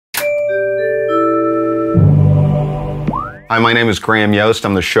Hi, my name is Graham Yost.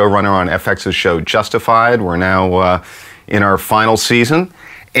 I'm the showrunner on FX's show Justified. We're now in our final season.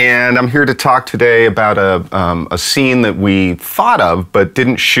 And I'm here to talk today about a scene that we thought of but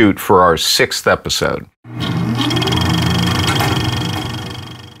didn't shoot for our 6th episode.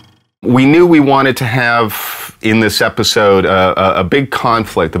 We knew we wanted to have in this episode a big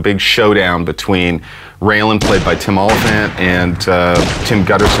conflict, a big showdown between Raylan, played by Tim Oliphant, and Tim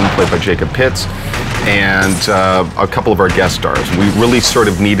Gutterson, played by Jacob Pitts, and a couple of our guest stars. We really sort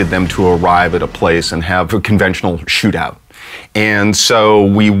of needed them to arrive at a place and have a conventional shootout. And so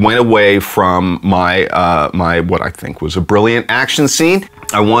we went away from my what I think was a brilliant action scene.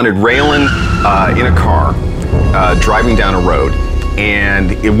 I wanted Raylan in a car driving down a road,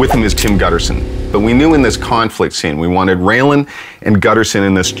 and with him is Tim Gutterson. But we knew in this conflict scene we wanted Raylan and Gutterson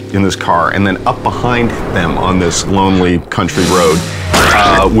in this car, and then up behind them on this lonely country road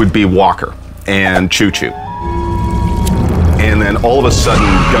would be Walker and Choo Choo. And then all of a sudden,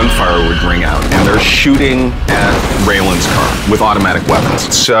 gunfire would ring out, and they're shooting at Raylan's car with automatic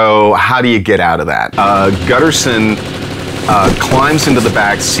weapons. So how do you get out of that? Gutterson climbs into the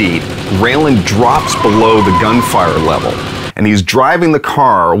back seat. Raylan drops below the gunfire level, and he's driving the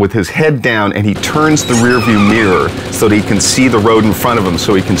car with his head down, and he turns the rearview mirror so that he can see the road in front of him,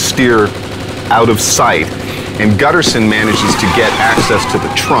 so he can steer out of sight. And Gutterson manages to get access to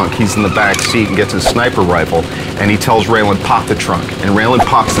the trunk. He's in the back seat and gets his sniper rifle, and he tells Raylan, pop the trunk. And Raylan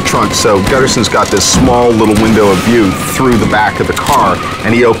pops the trunk, so Gutterson's got this small little window of view through the back of the car,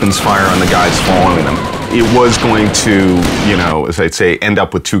 and he opens fire on the guys following them. It was going to, you know, as I'd say, end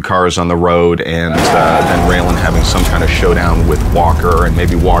up with 2 cars on the road, and then Raylan having some kind of showdown with Walker, and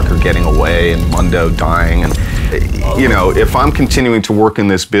maybe Walker getting away, and Mundo dying. And, you know, if I'm continuing to work in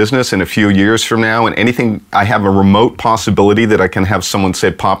this business in a few years from now, and anything, I have a remote possibility that I can have someone say,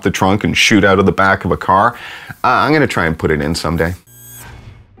 pop the trunk and shoot out of the back of a car, I'm going to try and put it in someday.